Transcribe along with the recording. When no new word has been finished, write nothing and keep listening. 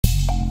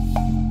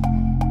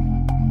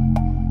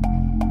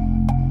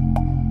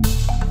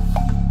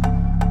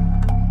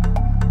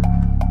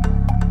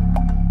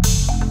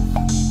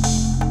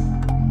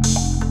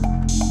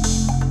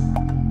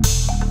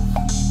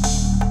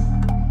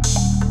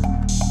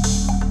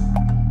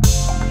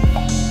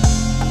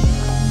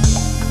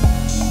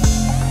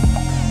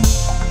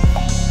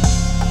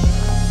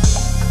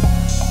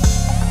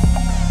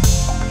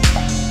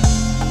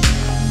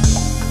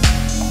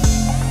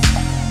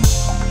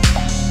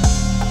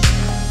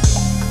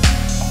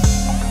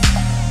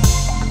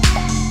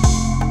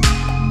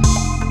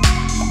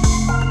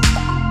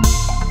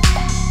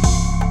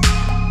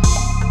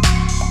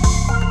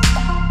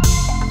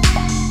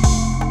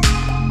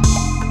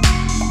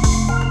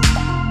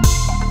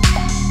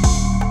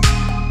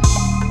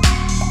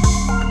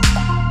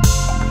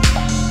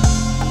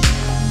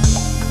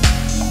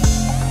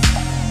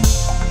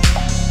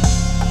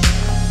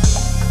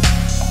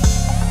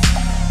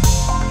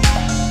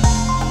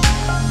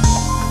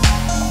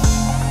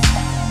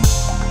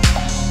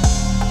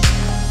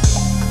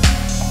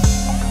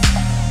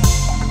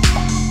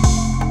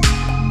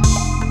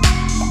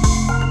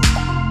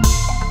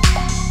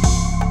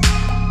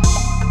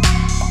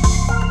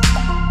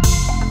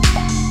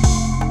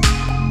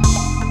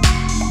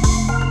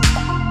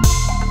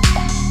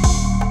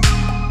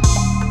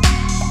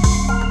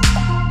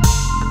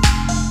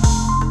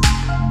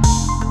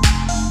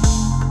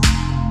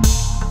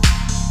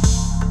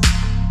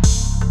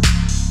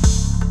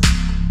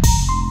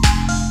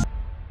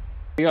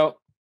you go.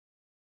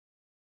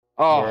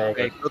 Oh, Where are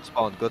okay. Good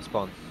spawn, good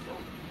spawn.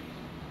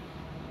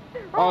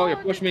 Oh, you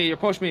push me, you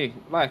push me.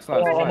 Relax, Oh,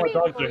 relax. all my relax.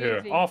 dogs are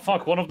here. Oh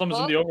fuck, one of them is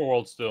in the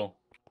overworld still.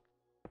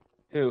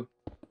 Who?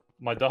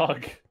 My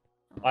dog.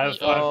 I have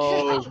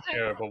Oh.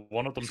 here, but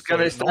one of them's He's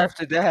gonna still starve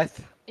to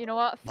death. You know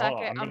what? Fuck No,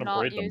 it. I'm I'm gonna not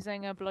breed them.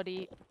 using a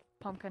bloody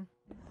pumpkin.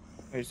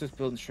 Oh, he's just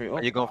building straight up.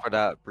 Are you going for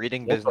that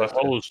breeding What business? the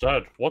hell is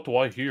that? What do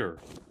I hear?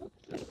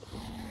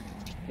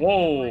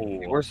 Whoa!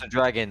 Where's the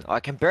dragon? I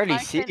can barely I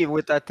see can- you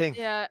with that thing.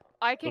 Yeah,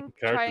 I can the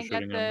character try and get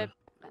shooting the at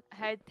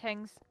head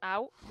things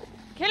out.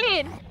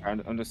 Killian!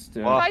 I'm just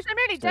doing. What? Guys, I'm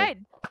nearly Sorry.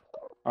 dead.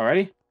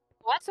 Already?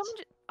 What?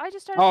 I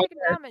just started Oh, taking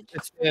damage.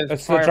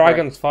 It's the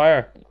dragon's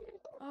fire.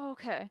 Oh,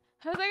 okay.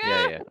 I was like,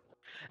 Yeah,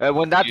 yeah.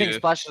 When that thing Yeah.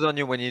 splashes on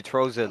you when you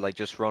throws it, like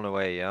just run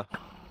away, yeah.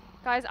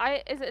 Guys,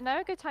 is it now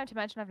a good time to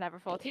mention I've never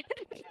fought you?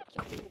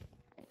 Damn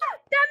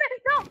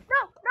it! No, no,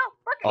 no!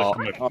 Oh,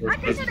 me.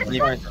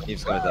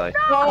 He's gonna die.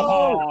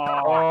 Oh,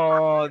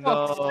 Oh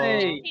Fuck's no.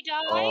 sake. He died.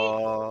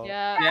 Oh.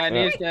 Yeah. Yeah, it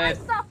is Take my dead.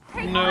 stuff.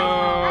 Take No. my stuff.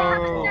 I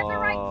have a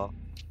netherite. Oh.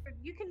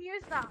 You can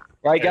use that.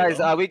 Right, guys,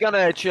 are we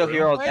gonna chill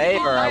here all day,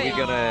 or are we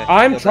gonna?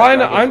 I'm kill that trying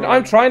to. dragon?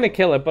 I'm trying to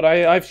kill it, but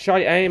I've shy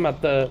aim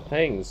at the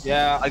things.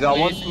 Yeah, I got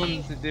we one. need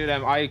someone to do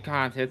them. I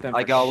can't hit them.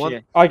 I for got one.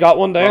 shit. I got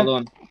one there.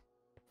 Well done.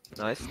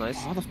 Nice,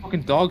 nice. All the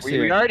fucking dogs We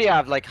here. already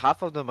have like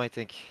half of them, I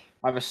think.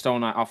 I have a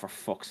stone eye. Oh, for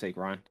fuck's sake,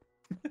 Ryan.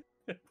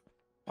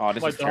 Oh,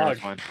 this My is dog.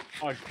 terrifying.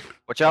 Fuck.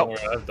 Watch Don't out. worry,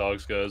 I have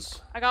dogs,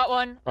 guys. I got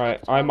one. Right,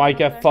 I might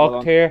get Okay. Hold on.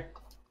 fucked here.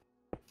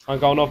 I'm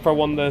going up for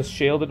one of the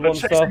shielded They're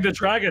ones chasing stuff. the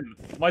dragon.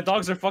 My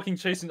dogs are fucking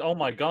chasing. Oh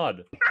my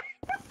god.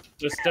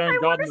 They're staring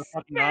God in the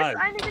fucking Yes, eyes.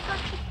 I need to go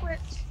to Twitch.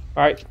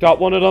 Alright, got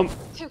one of them.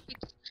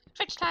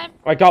 Twitch time.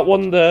 I got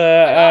one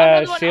the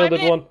another one, shielded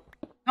I'm in. one.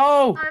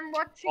 No! I'm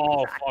watching.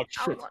 Oh, Zach. fuck,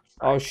 I'll shit. watch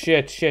Oh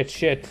Zach.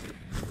 shit.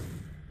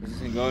 This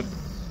isn't good.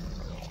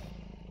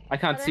 I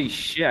can't see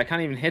shit. I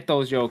can't even hit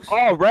those jokes.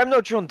 Oh,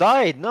 Remnotron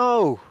died.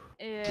 No.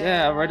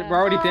 Yeah, we're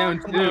already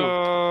down two.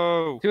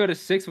 No. 2 out of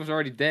 6 was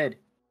already dead.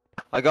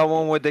 I got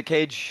one with the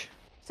cage.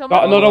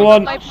 Got another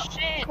one.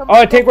 Oh,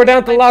 I think we're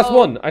down to the last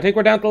one. I think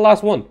we're down to the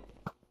last one.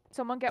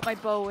 Someone get my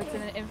bow. It's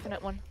an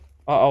infinite one.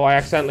 Uh-oh, I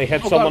accidentally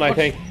hit Oh, someone, God, I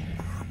think.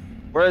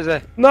 Where is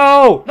it?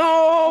 No! No!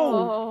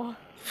 Oh.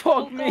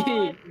 Fuck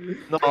me!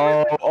 No.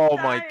 Oh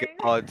my dying.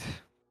 god.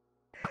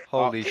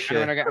 Holy Everyone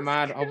shit. are getting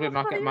mad. Hopefully they're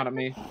not getting mad at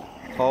me.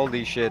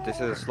 Holy shit. This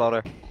is a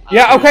slaughter.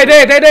 Yeah, okay,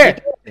 there.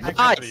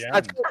 Nice.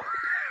 That's good.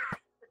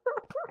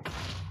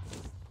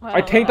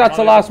 I think that's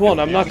the last one,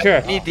 I'm not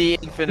sure. Need the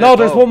infinite. No,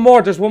 there's bow. one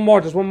more, there's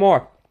one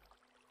more.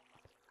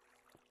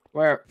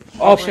 Where?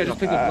 Oh, Oh shit, just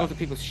picked up loads of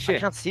people's I shit.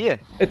 can't see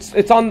it.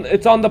 It's on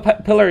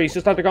the pillar, he's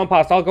just after gone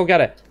past. I'll go get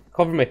it.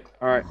 Cover me.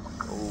 Alright.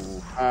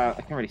 Ooh. I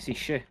can't really see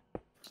shit.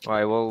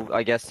 Alright, well,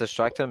 I guess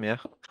distract him, yeah.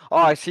 Oh,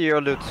 I see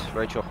your loot,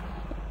 Rachel.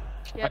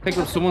 Yeah, I picked pick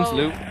up the someone's bow.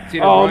 loot. It's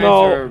either Oh, Ryan's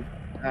no.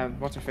 or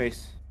what's her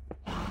face?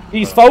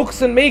 He's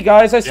focusing me,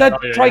 guys. I said no,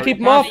 yeah, try you're- keep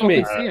him off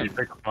me. see him. You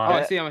picked up Oh, mine.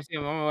 I see him.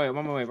 I'm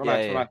on my way.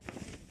 Relax, yeah. relax.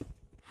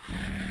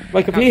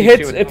 Like if Can't he see hits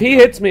shit if with he him.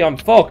 hits me, I'm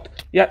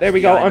fucked. Yeah, there we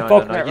go. Yeah, I'm no,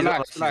 fucked. no, Right, he's on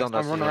relax, us, he's relax. on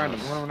us, I'm running he's around on him.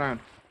 us. Running around.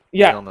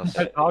 Yeah, On us.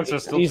 The dogs are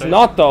still he's chasing.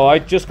 not though. I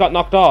just got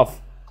knocked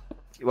off.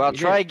 Well, You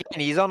try did.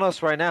 again. He's on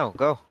us right now.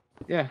 Go.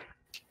 Yeah.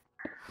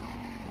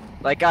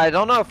 Like, I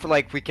don't know if,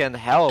 like, we can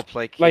help.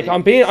 Like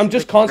I'm just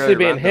it's constantly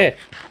very being random.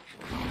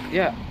 hit.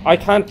 Yeah. I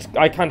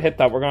can't hit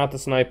that. We're gonna have to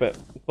snipe it.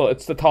 But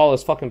it's the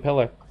tallest fucking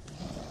pillar.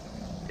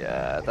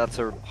 Yeah, that's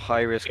a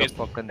high risk of It's-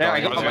 fucking There, I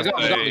dying. got him. I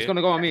got him. It's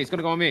gonna go on me. It's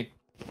gonna go on me.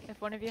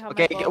 If one of you have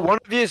Okay, my bow. one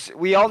of you,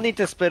 we all need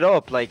to split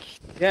up. Like,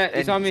 Yeah,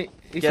 it's And on me.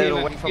 You get see it him.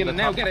 away from Get the it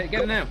now. top. Get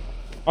it now.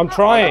 I'm on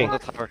trying. the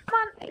tower. Come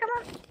on, come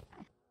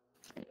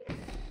on.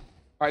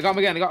 Alright, got him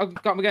again.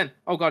 Got him again.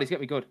 Oh god, he's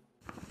getting me good.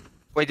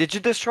 Wait, did you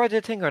destroy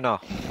the thing or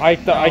not? I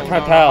No, can't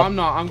no, tell. I'm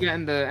not. I'm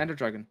getting the Ender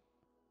Dragon.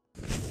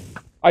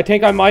 I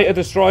think I might have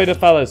destroyed it,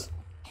 fellas.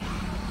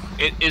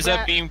 Is Yeah.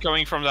 that beam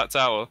coming from that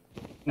tower?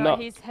 No, No.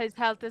 his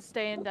health is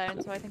staying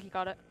down, so I think he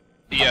got it.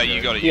 Yeah,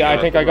 you got it. you Yeah, I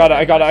got think it. I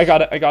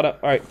got it.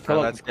 Alright, kill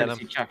him. Let's get Can't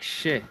see him. jack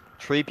shit.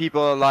 3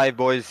 people alive,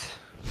 boys.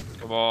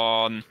 Come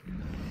on.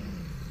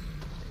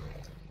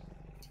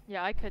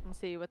 Yeah, I couldn't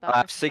see with that. I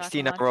have fucking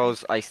 16 jack-o'-lantern.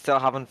 arrows. I still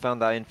haven't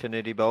found that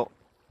infinity bolt.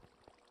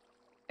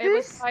 It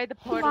was Who's by the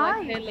portal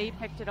and alive? Lily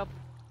picked it up.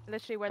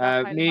 Literally where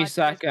that pile of Me, magic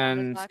Zach, is,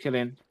 and Zach.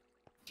 Killian.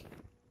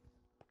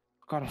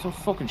 God, I'm so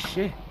fucking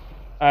shit.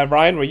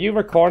 Ryan, were you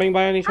recording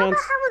by any How the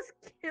chance? hell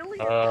is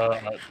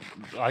Killian?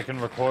 I can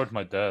record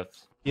my death.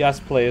 Yes,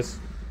 please.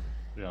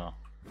 Yeah.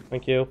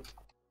 Thank you.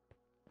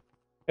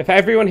 If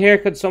everyone here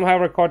could somehow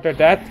record their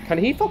death, can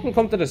he fucking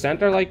come to the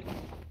center, like?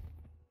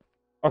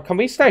 Or can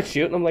we start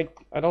shooting him? Like,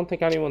 I don't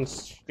think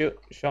anyone's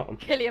shot him.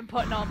 Killian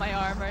putting on my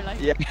armor, like.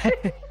 Yeah.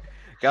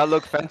 Gotta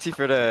look fancy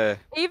for the.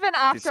 Even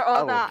after all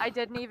spell. that, I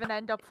didn't even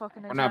end up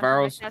fucking. We're not enchanting my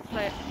barrels.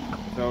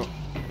 chestplate. So,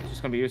 it's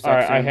just gonna be you,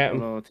 Alright, Zach, I soon, hit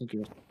him. although thank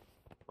you.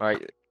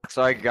 Alright.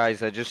 Sorry,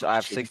 guys. I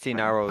have 16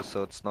 arrows,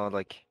 so it's not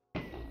like.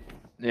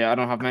 Yeah, I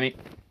don't have many.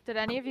 Did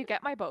any of you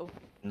get my bow?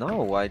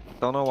 No, I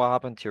don't know what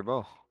happened to your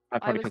bow. I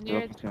probably was picked it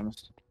near- up, to be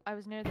honest. I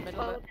was near the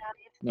middle Oh, of it.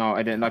 daddy. No,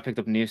 I didn't. I picked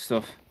up new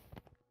stuff.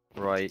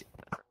 Right.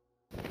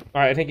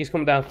 Alright, I think he's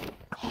coming down.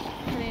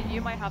 I mean,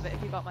 you might have it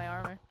if you got my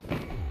armor.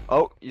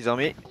 Oh, he's on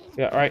me.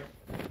 Yeah, right.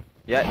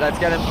 Yeah, let's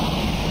get him.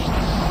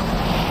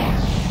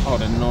 Oh,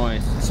 the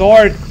noise.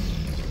 Sword!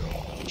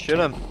 Shoot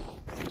him.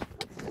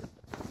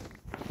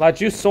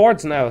 Lads, use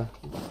swords now.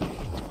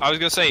 I was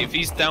gonna say, if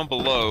he's down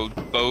below,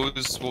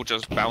 bows will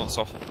just bounce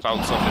off his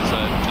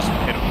head. Just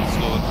hit him with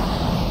the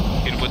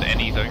sword. Hit him with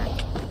anything.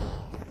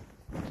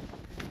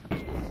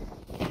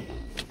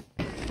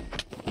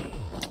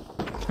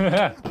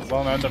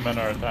 Some Endermen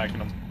are attacking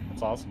him.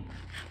 That's awesome.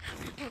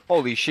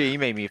 Holy shit, he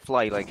made me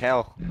fly like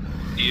hell.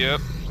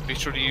 Yep. Be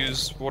sure to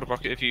use water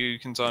bucket if you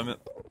can time it.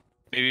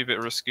 Maybe a bit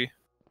risky.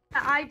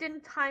 I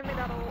didn't time it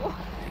at all.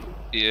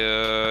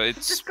 Yeah, It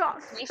it's. just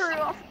got through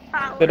off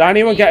power. Did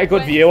anyone get a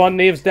good view on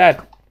Neve's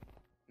dead?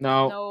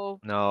 No. No.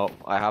 No,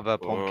 I have a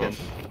pumpkin.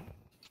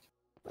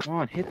 Come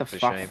on, hit the It's a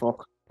fat shame.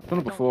 fuck. I've done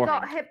it before.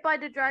 Got hit by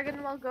the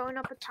dragon while going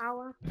up a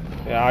tower.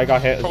 Yeah, I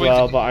got hit as Probably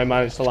well, did- but I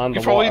managed to land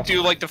You the probably water.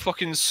 do like the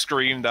fucking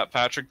scream that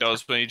Patrick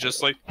does when he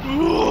just like. Come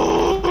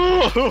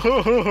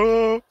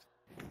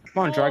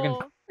on, dragon.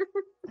 Oh.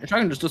 The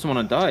dragon just doesn't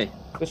want to die.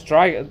 This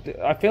dragon,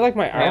 I feel like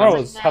my Yeah.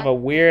 arrows have a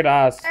weird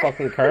ass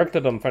fucking curve to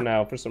them for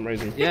now, for some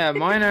reason. Yeah,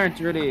 mine aren't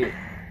really.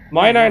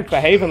 Mine aren't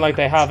behaving like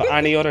they have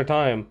any other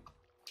time.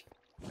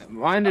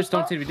 Mine just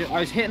don't seem to be doing.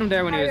 I was hitting him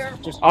there when he was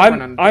just.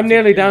 hovering and I'm didn't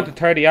nearly seem to down do to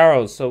 30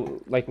 arrows,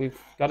 so like we've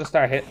got to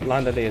start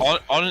landing these. On,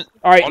 Alright,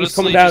 he's honestly,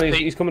 coming down. just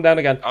He's coming down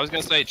again. I was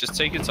gonna say, just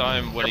take your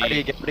time when Ready,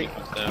 he get ready.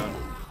 comes down.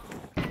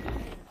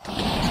 So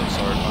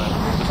sorry, man.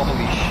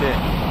 Holy shit.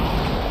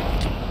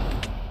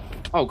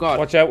 Oh god.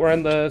 Watch out, we're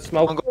in the I'm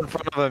smoke. going in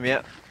front of him,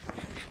 yeah.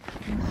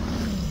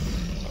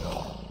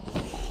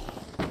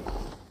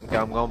 Okay,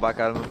 I'm going back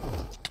at him.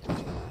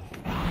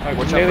 I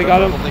Watch out nearly for got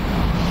the him. building.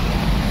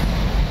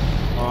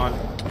 Come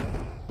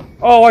on.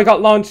 Oh, I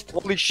got launched.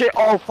 Holy shit,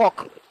 oh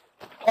fuck.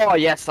 Oh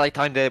yes, I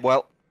timed it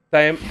well.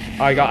 Same.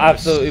 I got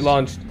absolutely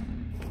launched.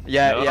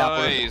 Yeah, yeah.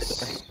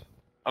 Nice.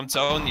 I'm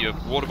telling you,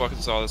 water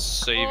buckets are the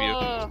savior.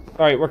 Oh.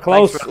 Alright, we're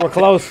close. for- We're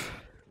close.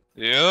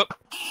 Yep.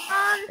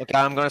 Okay,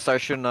 I'm gonna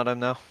start shooting at him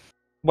now.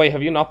 Wait,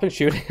 have you not been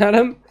shooting at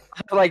him?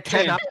 Like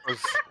 10 Damn.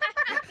 arrows.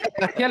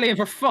 Killian,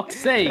 for fuck's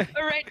sake.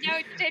 Alright, now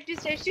it's time to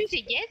start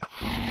shooting, yes?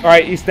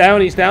 Alright, he's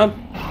down. He's down.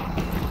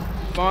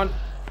 Come on.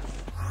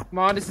 Come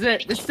on, this is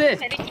it. This is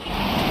it.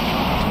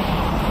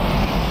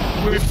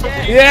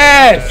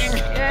 Yes!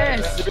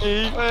 Yes.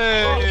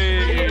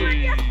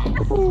 Hey.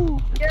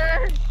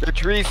 Yes! The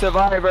 3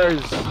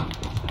 survivors.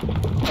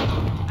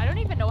 I don't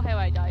even know how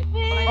I died. But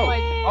I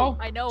know Oh.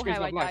 I know Tree's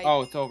how I not black. died.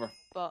 Oh, it's over.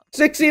 But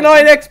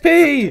 69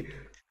 XP!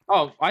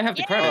 Oh, I have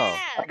the credits.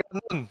 I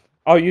got none.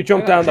 Oh, you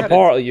jumped I got down the credits.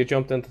 portal. You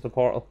jumped into the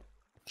portal.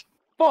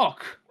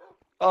 Fuck.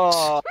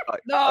 Oh,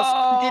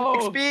 No.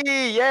 17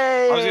 XP,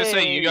 yay! I was gonna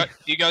say,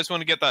 you guys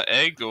want to get that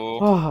egg or?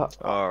 Oh,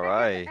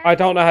 Alright. I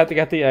don't know how to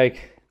get the egg.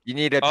 You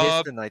need a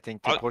piston, I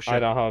think, to push it. I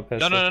don't have a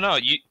No, pistol.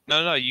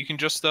 no. You can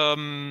just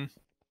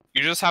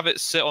you just have it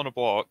sit on a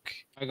block,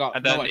 I got.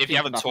 and then no if you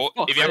have a XP for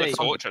that, for if you have a fuck's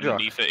sake. torch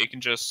underneath it, it can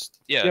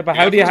just yeah. Yeah, but if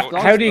how do you have a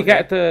torch- how do you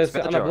get to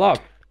Spell sit on a jar.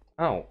 block?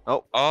 Oh,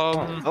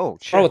 Oh,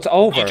 shit. bro, it's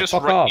over. You just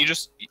Fuck right, off. you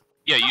just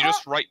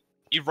right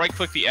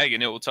click the egg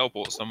and it will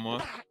teleport somewhere.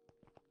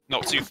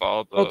 Not too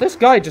far, but Oh, this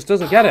guy just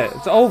doesn't get it.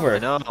 It's I over.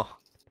 know.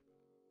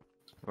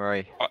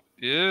 Right.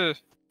 yeah.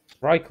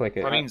 Right click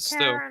it. I mean, still.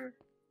 Karen.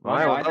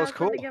 Right, well, that was I'm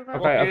cool. gonna give up.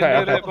 Okay, You did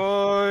okay. it,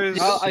 boys.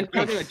 Oh, I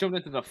think I jumped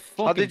into the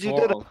fucking How did you do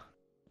portal. that?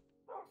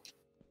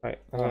 Right,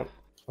 hang on.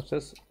 What's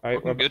this? Alright,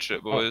 Fucking good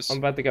shit, boys. I'm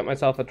about to get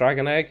myself a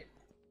dragon egg.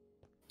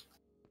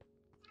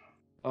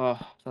 Oh,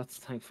 that's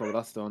thankful.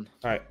 That's done.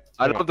 Alright.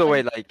 I love the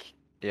way, like,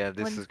 yeah,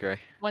 this When- is great.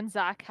 when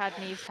Zach had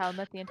Neve's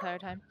helmet the entire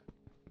time.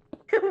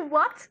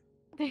 What?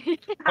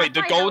 Wait,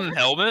 the golden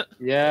helmet?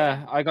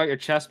 Yeah, I got your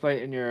chest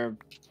plate and your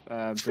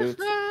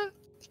boots.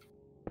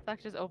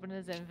 Zach just opened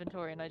his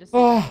inventory and I just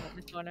Oh. see him in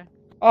this corner.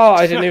 Oh,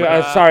 I didn't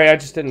even. Sorry, I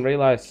just didn't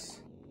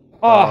realize.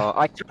 Oh,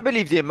 I can't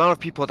believe the amount of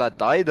people that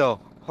died, though.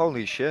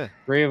 Holy shit.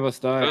 3 of us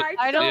died.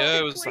 I don't- Yeah,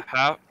 it was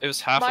half. It was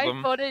half My of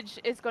them. footage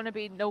is gonna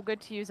be no good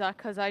to you, Zach,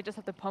 because I just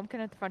have the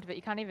pumpkin at the front of it.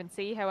 You can't even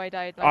see how I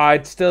died. Like,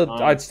 I'd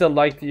still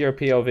like your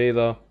POV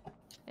though.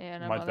 yeah,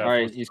 no My bother. dad-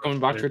 Alright, he's coming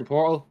back through the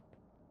portal.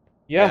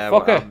 Yeah,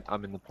 fuck well, it.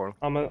 I'm in the portal.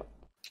 I'm Alright,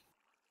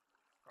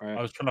 I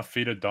was trying to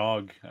feed a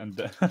dog and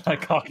I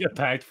got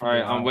attacked from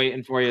alright, behind. I'm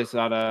waiting for you so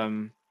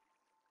that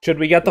Should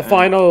we get the Yeah.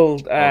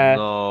 final? Oh,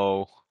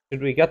 no.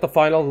 Should we get the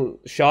final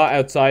shot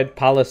outside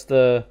Palace?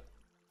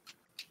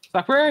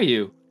 Zach, where are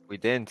you? We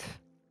didn't.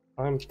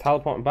 I'm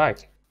teleporting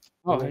back.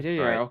 Oh, I did.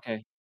 Alright. Yeah,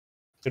 okay.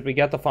 Should we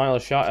get the final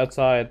shot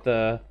outside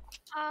the?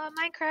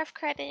 Minecraft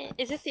credit.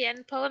 Is this the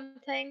end poem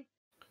thing?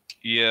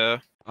 Yeah.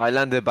 I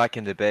landed back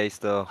in the base,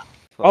 though.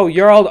 Oh,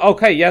 you're all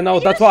okay. Yeah, no, You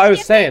that's just what I was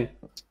skip it. saying.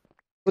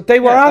 But they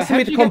were Yeah, asking me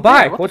how'd to you come get there?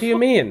 back. What What the do you fuck?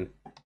 mean?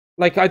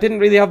 Like, I didn't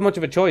really have much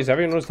of a choice.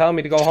 Everyone was telling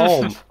me to go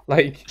home.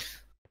 Like,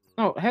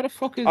 No, how the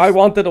fuck is? I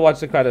wanted to watch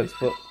the credits,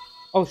 but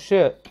oh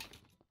shit.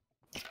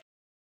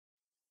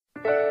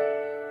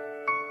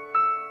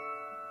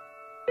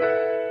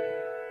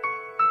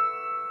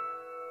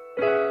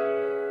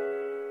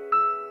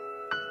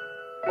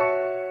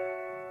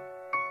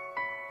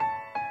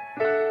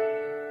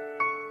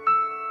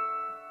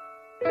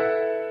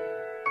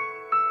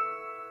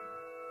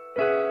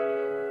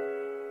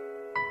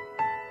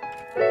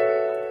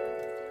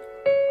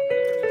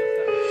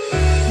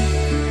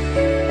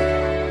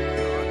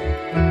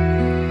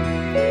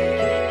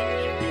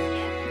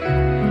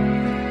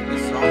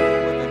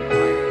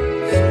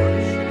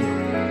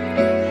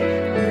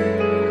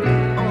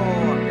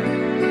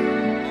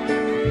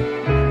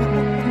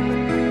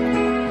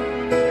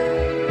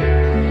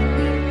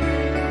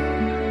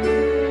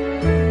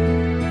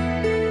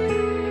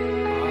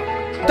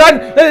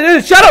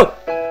 Dan! Shadow!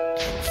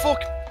 Fuck!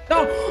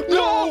 No!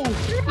 No!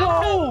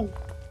 No!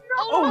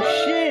 Oh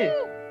shit!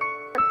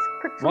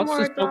 What's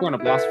this poker on a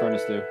blast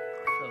furnace do?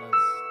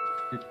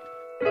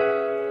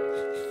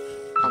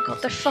 Oh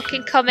god, they're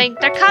fucking coming.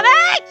 They're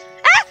coming!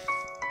 Ah!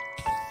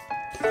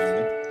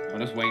 I'm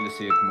just waiting to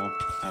see it come up.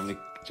 Emily,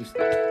 just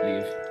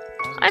leave.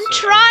 I'm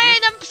trying.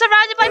 I'm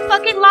surrounded by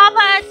fucking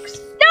lava.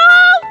 No!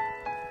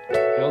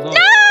 Build up.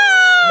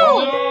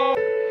 No!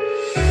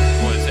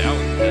 What is it out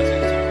in the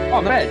desert?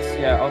 Oh, meds.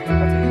 Yeah, I'll take the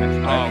next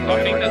one. Oh, I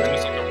think that's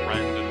just like a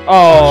random.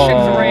 Oh. Shit,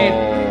 it's rain.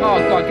 Oh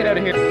god, get out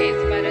of here. Okay,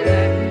 it's better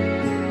there.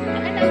 I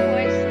know,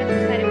 boys. That's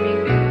excited me.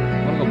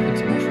 I'm gonna go pick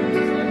some mushrooms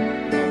instead.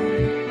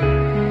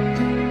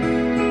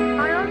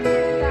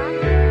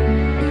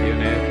 Thank you,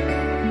 Nate.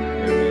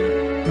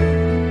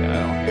 Yeah, I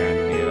don't hear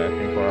anything either. I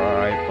think we're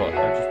alright, but I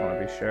just want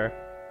to be sure.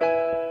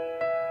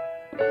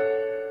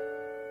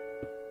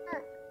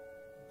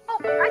 Oh,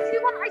 I see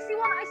one, I see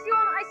one, I see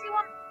one, I see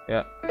one.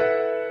 Yeah.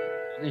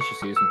 At least she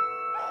sees him.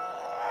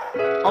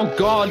 Oh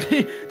god,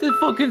 the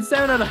fucking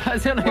sound of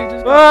that sound like he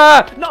just.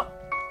 Ah! No!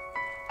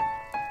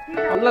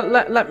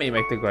 Let me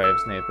make the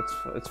graves, Nate.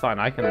 It's fine.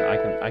 I can do it.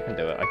 I can.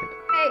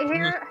 Hey,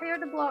 here are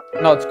the blocks.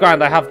 No, it's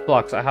grand. I have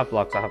blocks. Oh, thanks.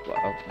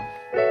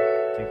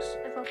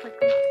 I'll take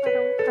them.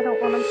 I don't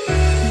want them.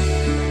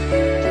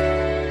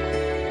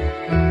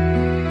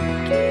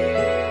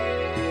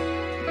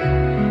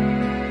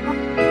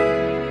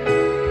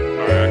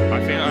 Alright, I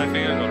think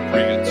I got a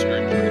pretty good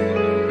screen.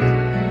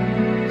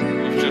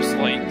 It was just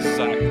like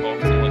Zach off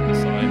to like the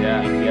side.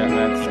 Yeah, I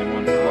had the same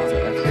one. What's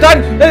it?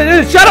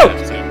 Dan! Shadow!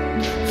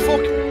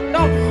 Fuck!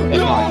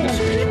 That's fine, just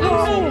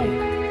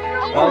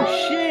screenshot. Oh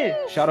shit!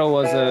 Shadow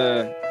was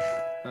an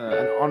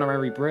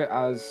honorary Brit,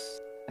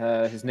 as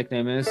his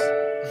nickname is.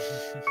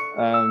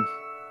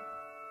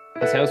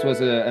 His house was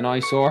an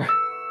eyesore.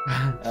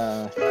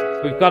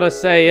 We've got to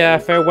say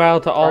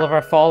farewell to all of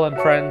our fallen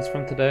friends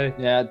from today.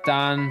 Yeah,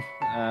 Dan,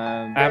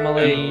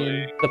 Emily,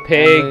 the Emily,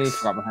 pigs.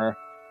 forgot about her.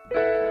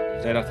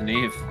 Shout out to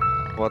Neve.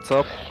 What's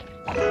up?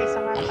 Okay,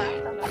 so I'm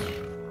back.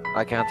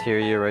 I can't hear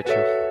you, Rachel.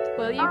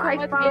 Will you I come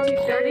with found me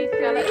to dirty 30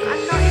 skeleton?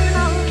 I'm not even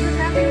out of the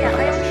nether yet.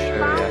 I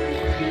Sure,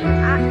 only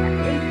found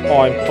Oh,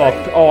 I'm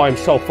fucked. Oh, I'm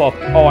so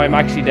fucked. Oh, I'm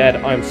actually dead.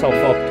 I'm so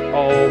fucked.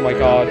 Oh my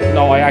god.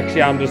 No, I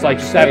actually am. There's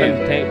like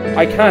 7 things.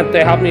 I can't.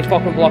 They have me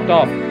fucking blocked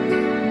off.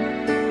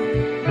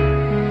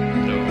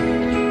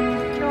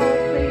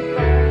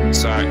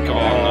 Zach, come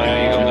on,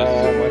 man, you got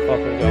Oh my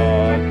fucking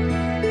god.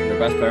 The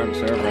best player on the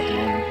server at the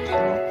moment, so.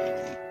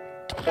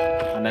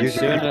 And then Use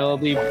soon it. it'll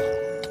be.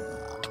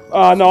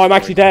 Oh no, I'm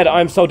actually dead.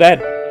 I'm so dead.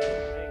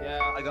 Yeah,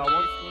 I got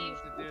one.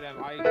 To do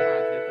them. I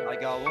can't hit them. I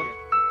got one.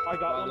 I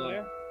got Well one done.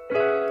 there.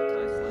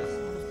 Nice, nice.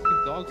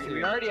 Fucking dogs We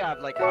here. already have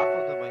like half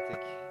of them, I think.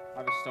 I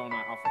have a stone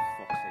knife. Oh, for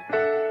fuck's sake.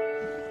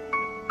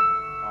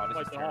 Oh, this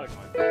My is dog.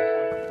 terrifying.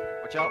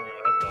 Watch out.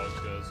 That dog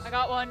goes. I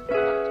got one. I got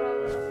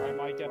 12. I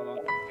might get Hold on.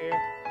 one here.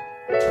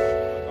 I'm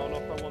going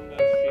up for one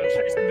that's They're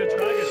shit. chasing the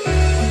dragon.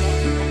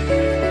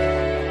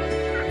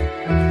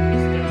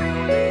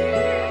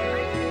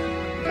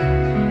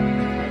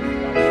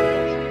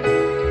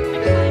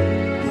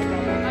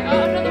 I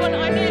got another one.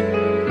 I'm in.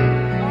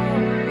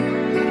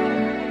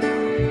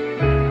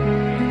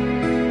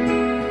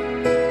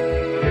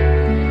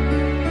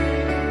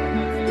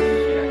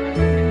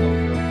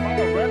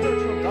 Oh, Red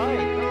Rachel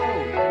died.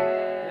 No.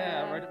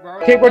 Yeah,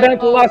 I think we're down to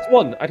the last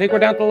one. I think we're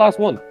down to the last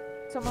one.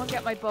 Someone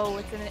get my bow.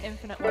 It's in an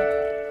infinite one.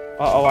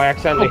 Uh-oh, I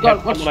accidentally Oh,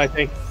 God, hit someone, I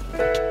think.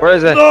 Where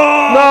is it? No!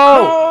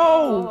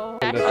 Oh.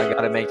 I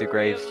gotta make the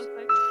graves.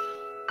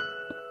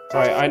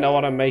 Right, I know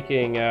what I'm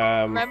making.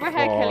 Remember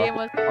how for- Killian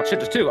was? Oh shit,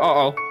 there's two. Uh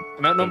oh.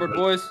 I'm outnumbered,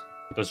 boys.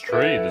 There's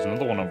three. There's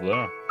another one over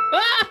there.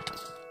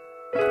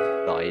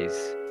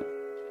 Nice.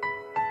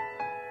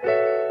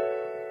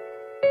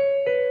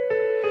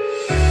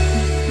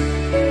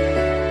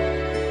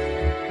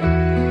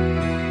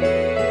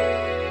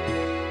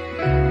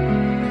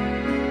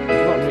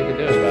 There's nothing we can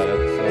do about it,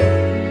 so...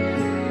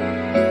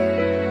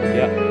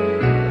 Yeah.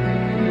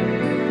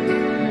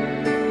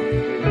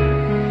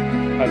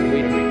 And we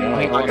go. I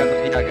got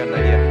an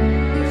idea.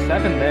 There's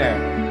 7 there,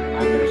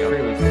 and there's 3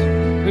 of us.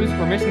 Who's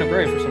we're missing a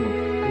grave for someone?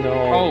 No,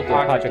 Oh,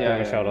 Patrick Patrick,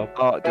 never yeah. showed up.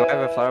 Oh, do I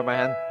have a flower in my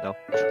hand? No,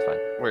 it's fine.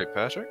 Wait,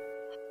 Patrick?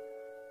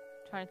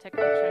 Trying to take a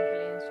picture and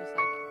Killian's just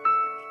like.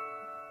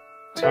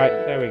 Alright,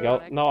 there we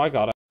go. No, I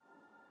got it.